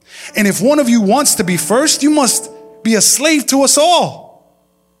 And if one of you wants to be first, you must be a slave to us all.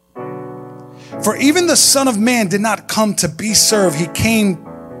 For even the Son of Man did not come to be served. The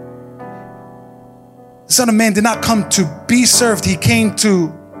Son of Man did not come to be served. He came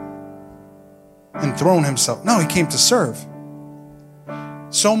to enthrone himself. No, he came to serve.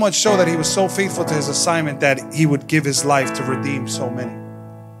 So much so that he was so faithful to his assignment that he would give his life to redeem so many.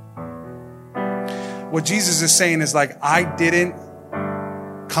 What Jesus is saying is like, I didn't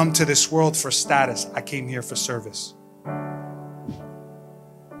come to this world for status. I came here for service.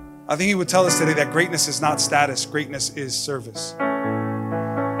 I think he would tell us today that greatness is not status. Greatness is service.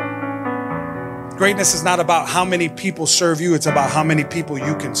 Greatness is not about how many people serve you. It's about how many people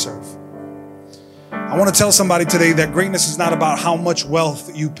you can serve. I want to tell somebody today that greatness is not about how much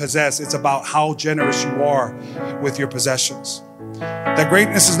wealth you possess. It's about how generous you are with your possessions. That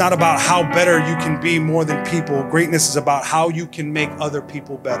greatness is not about how better you can be more than people. Greatness is about how you can make other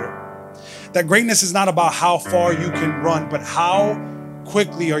people better. That greatness is not about how far you can run, but how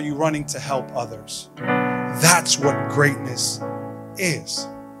quickly are you running to help others. That's what greatness is.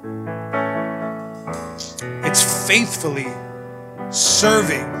 It's faithfully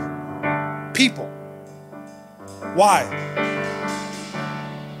serving people. Why?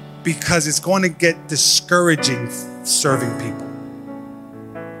 Because it's going to get discouraging serving people.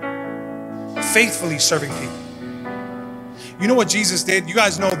 Faithfully serving people. You know what Jesus did? You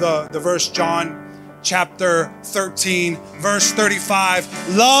guys know the verse, John chapter 13, verse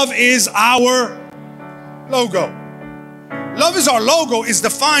 35. Love is our logo. Love is our logo is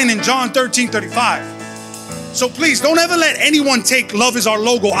defined in John 13:35. So please don't ever let anyone take love is our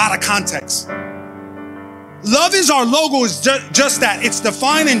logo out of context. Love is our logo is just that. It's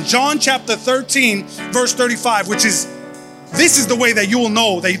defined in John chapter 13, verse 35, which is, this is the way that you will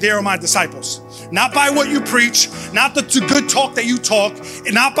know that they are my disciples. Not by what you preach, not the good talk that you talk,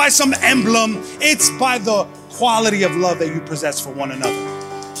 and not by some emblem. It's by the quality of love that you possess for one another.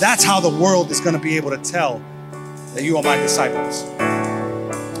 That's how the world is going to be able to tell that you are my disciples.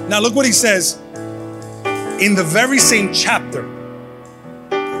 Now look what he says in the very same chapter.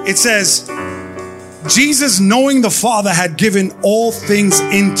 It says, Jesus, knowing the Father had given all things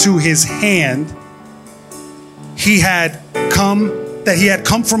into his hand, he had come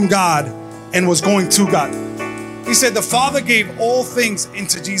from God and was going to God. He said the Father gave all things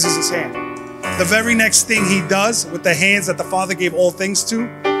into Jesus' hand. The very next thing he does with the hands that the Father gave all things to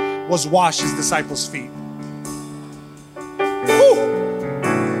was wash his disciples' feet. Woo!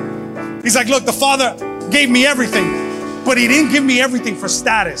 He's like, look, the Father gave me everything, but he didn't give me everything for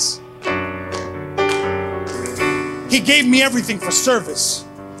status. He gave me everything for service.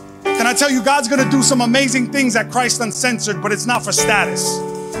 Can I tell you, God's going to do some amazing things at Christ Uncensored, but it's not for status.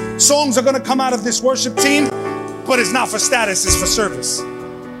 Songs are going to come out of this worship team, but it's not for status, it's for service.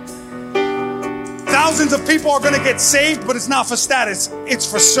 Thousands of people are going to get saved, but it's not for status, it's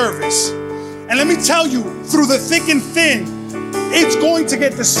for service. And let me tell you, through the thick and thin, it's going to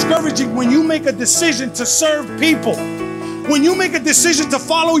get discouraging when you make a decision to serve people. When you make a decision to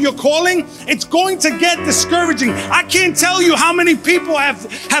follow your calling, it's going to get discouraging. I can't tell you how many people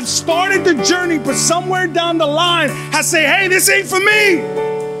have started the journey, but somewhere down the line has said, hey, this ain't for me.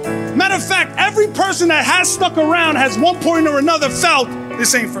 Matter of fact, every person that has stuck around has one point or another felt,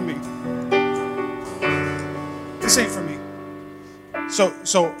 this ain't for me. This ain't for me.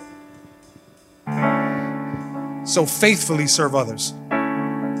 So faithfully serve others.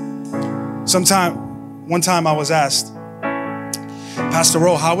 One time I was asked, Pastor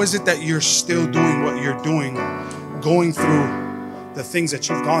Ro, how is it that you're still doing what you're doing, going through the things that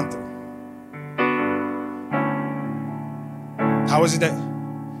you've gone through? How is it that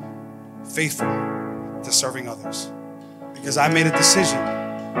faithful to serving others? Because I made a decision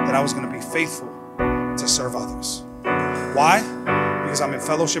that I was going to be faithful to serve others. Why? Because I'm in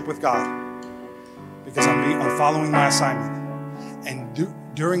fellowship with God. Because I'm following my assignment. And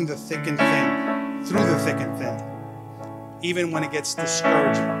during the thick and thin, through the thick and thin, even when it gets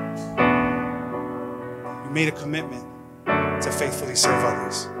discouraging, you made a commitment to faithfully serve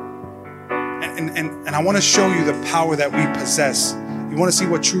others. And I want to show you the power that we possess. You want to see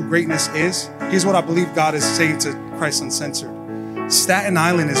what true greatness is? Here's what I believe God is saying to Christ Uncensored. Staten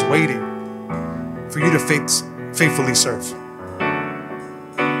Island is waiting for you to faithfully serve.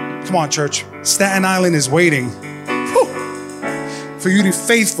 Come on, church. Staten Island is waiting for you to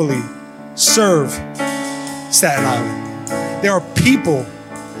faithfully serve Staten Island. There are people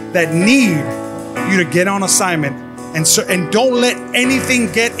that need you to get on assignment and don't let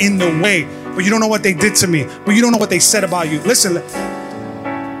anything get in the way. But you don't know what they did to me. But you don't know what they said about you. Listen,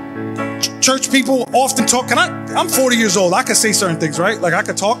 church people often talk. I'm 40 years old. I can say certain things, right? Like I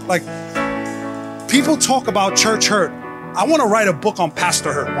could talk. Like People talk about church hurt. I want to write a book on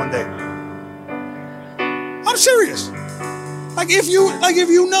pastor hurt one day. I'm serious. Like if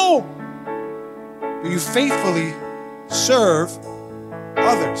you know, you faithfully serve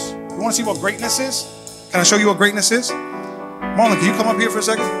others. You want to see what greatness is? Can I show you what greatness is? Marlon, can you come up here for a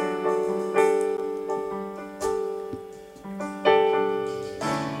second?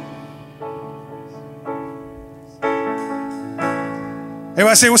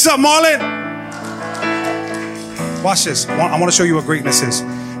 Everybody say, what's up, Marlon? Watch this. I want to show you what greatness is.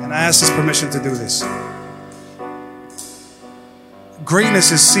 And I asked his permission to do this.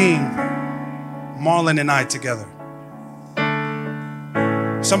 Greatness is seeing Marlon and I together.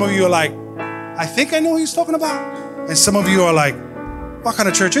 Some of you are like, I think I know what he's talking about. And some of you are like, what kind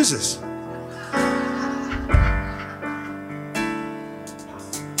of church is this?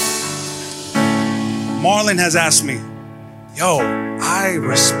 Marlon has asked me, yo, I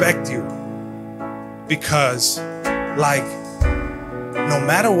respect you because like no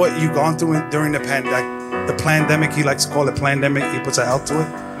matter what you've gone through during the pandemic, he likes to call it pandemic, he puts an L to it.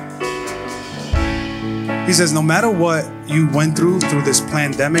 He says, no matter what you went through this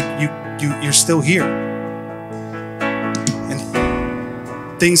pandemic, you're still here. And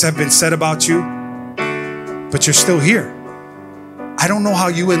things have been said about you, but you're still here. I don't know how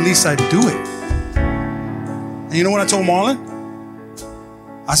you and Lisa do it. And you know what I told Marlon?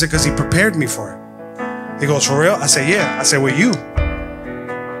 I said, because he prepared me for it. He goes, for real? I said, yeah. I said, with you.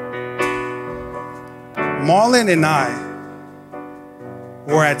 Marlon and I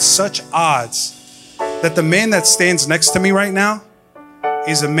were at such odds that the man that stands next to me right now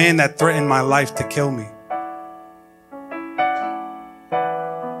is a man that threatened my life to kill me.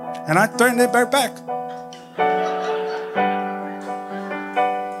 And I threatened it right back.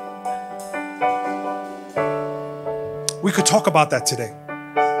 We could talk about that today.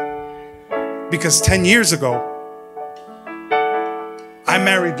 Because 10 years ago, I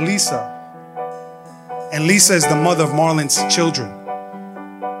married Lisa. And Lisa is the mother of Marlon's children.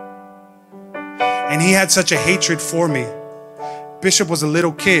 And he had such a hatred for me. Bishop was a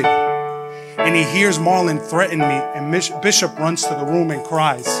little kid. And he hears Marlon threaten me. And Bishop runs to the room and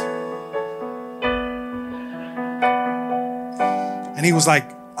cries. And he was like,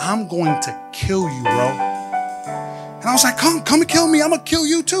 I'm going to kill you, bro. And I was like, come and kill me. I'm going to kill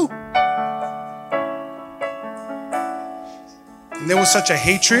you too. And there was such a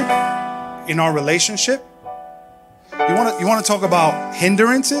hatred in our relationship. You want to talk about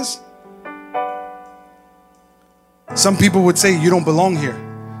hindrances? Some people would say you don't belong here.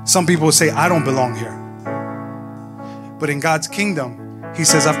 Some people would say I don't belong here. But in God's kingdom, he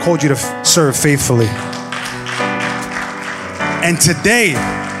says, I've called you to serve faithfully. And today,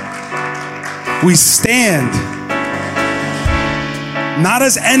 we stand not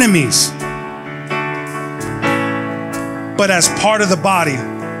as enemies, but as part of the body,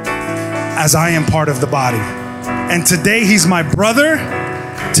 as I am part of the body. And today he's my brother.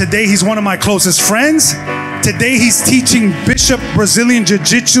 Today he's one of my closest friends. Today he's teaching Bishop Brazilian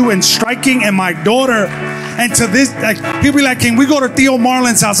Jiu-Jitsu and striking and my daughter. And to this, like, he'll be like, can we go to Theo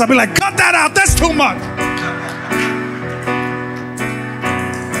Marlon's house? I'll be like, cut that out, that's too much.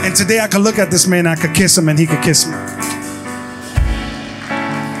 And today I could look at this man, I could kiss him and he could kiss me.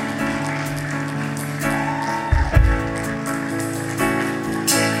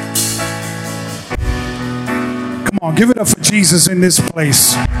 Come on, give it up for Jesus in this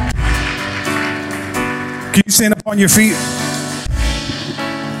place. Can you stand up on your feet?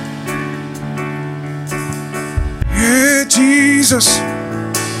 Yeah, Jesus.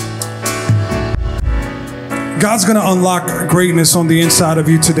 God's going to unlock greatness on the inside of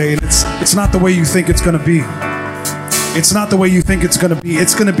you today. And it's not the way you think it's going to be. It's not the way you think it's going to be.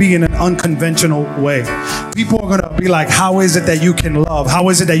 It's going to be in an unconventional way. People are going to be like, how is it that you can love? How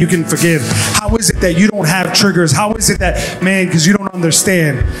is it that you can forgive? How is it that you don't have triggers? How is it that, man, because you don't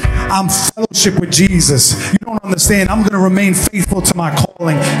understand. I'm fellowship with Jesus. You don't understand. I'm going to remain faithful to my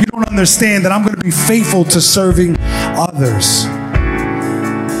calling. You don't understand that I'm going to be faithful to serving others.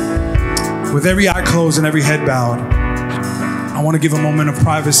 With every eye closed and every head bowed, I want to give a moment of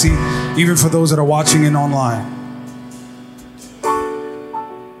privacy, even for those that are watching in online.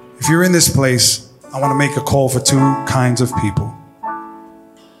 If you're in this place, I want to make a call for two kinds of people.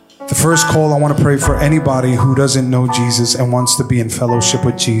 The first call, I want to pray for anybody who doesn't know Jesus and wants to be in fellowship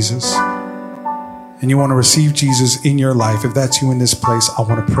with Jesus. And you want to receive Jesus in your life. If that's you in this place, I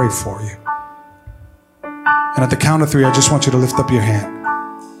want to pray for you. And at the count of 3, I just want you to lift up your hand.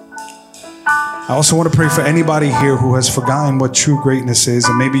 I also want to pray for anybody here who has forgotten what true greatness is,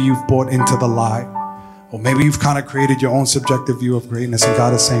 and maybe you've bought into the lie Or maybe you've kind of created your own subjective view of greatness, and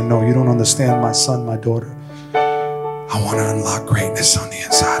God is saying, no, you don't understand, my son, my daughter. I want to unlock greatness on the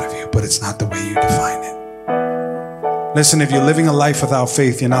inside of you, but it's not the way you define it. Listen, if you're living a life without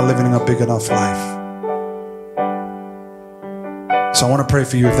faith, you're not living a big enough life. So I want to pray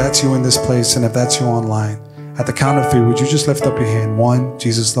for you. If that's you in this place, and if that's you online, at the count of 3, would you just lift up your hand? 1,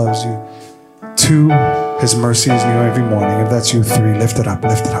 Jesus loves you. 2, his mercy is new every morning. If that's you, 3, lift it up,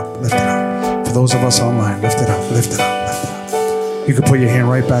 lift it up, lift it up. For those of us online, lift it up, lift it up, lift it up. You can put your hand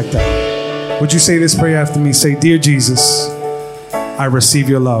right back down. Would you say this prayer after me? Say, dear Jesus, I receive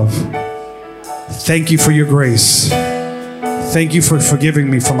your love. Thank you for your grace. Thank you for forgiving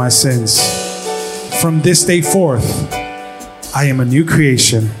me for my sins. From this day forth, I am a new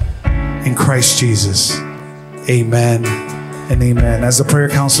creation in Christ Jesus. Amen and amen. As the prayer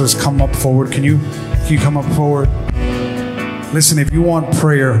counselors come up forward, can you come up forward? Listen, if you want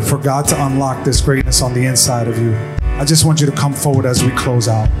prayer for God to unlock this greatness on the inside of you, I just want you to come forward as we close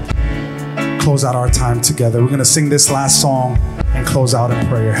out our time together. We're going to sing this last song and close out in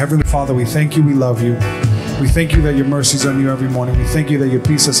prayer. Heavenly Father, we thank you, we love you. We thank you that your mercies are new every morning. We thank you that your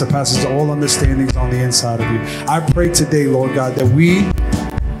peace that surpasses all understandings on the inside of you. I pray today, Lord God, that we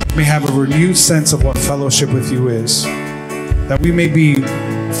may have a renewed sense of what fellowship with you is. That we may be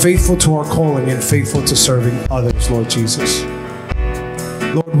faithful to our calling and faithful to serving others, Lord Jesus.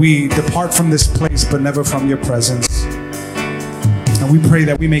 Lord, we depart from this place, but never from your presence. And we pray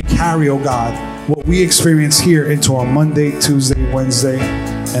that we may carry, oh God, what we experience here into our Monday, Tuesday, Wednesday,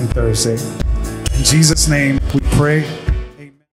 and Thursday. In Jesus' name we pray.